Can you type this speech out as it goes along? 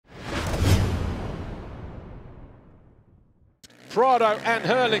Prado and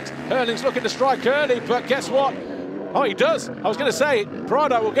Herlings. Herlings looking to strike early, but guess what? Oh, he does. I was going to say,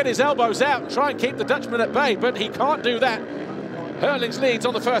 Prado will get his elbows out and try and keep the Dutchman at bay, but he can't do that. Herlings leads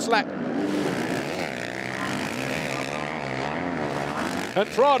on the first lap. And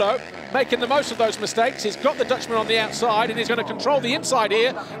Prado making the most of those mistakes. He's got the Dutchman on the outside and he's going to control the inside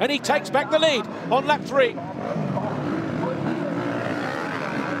here, and he takes back the lead on lap 3.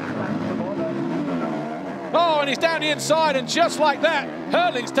 Oh, and he's down the inside, and just like that,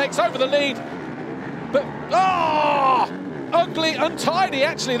 Herlings takes over the lead. But, oh, ugly, untidy,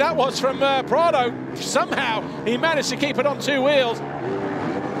 actually, that was from Prado. Somehow, he managed to keep it on 2 wheels.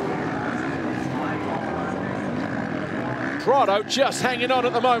 Prado just hanging on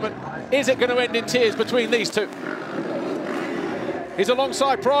at the moment. Is it going to end in tears between these two? He's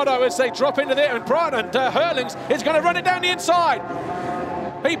alongside Prado as they drop into there, and Prado and Herlings is going to run it down the inside.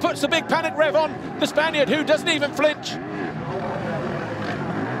 He puts the big panic rev on the Spaniard, who doesn't even flinch.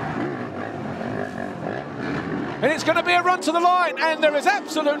 And it's going to be a run to the line, and there is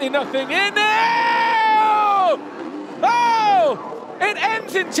absolutely nothing in there. Oh! It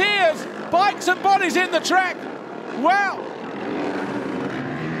ends in tears. Bikes and bodies in the track. Wow.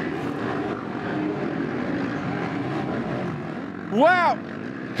 Wow.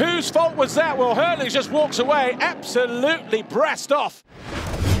 Whose fault was that? Well, Herlings just walks away, absolutely brassed off.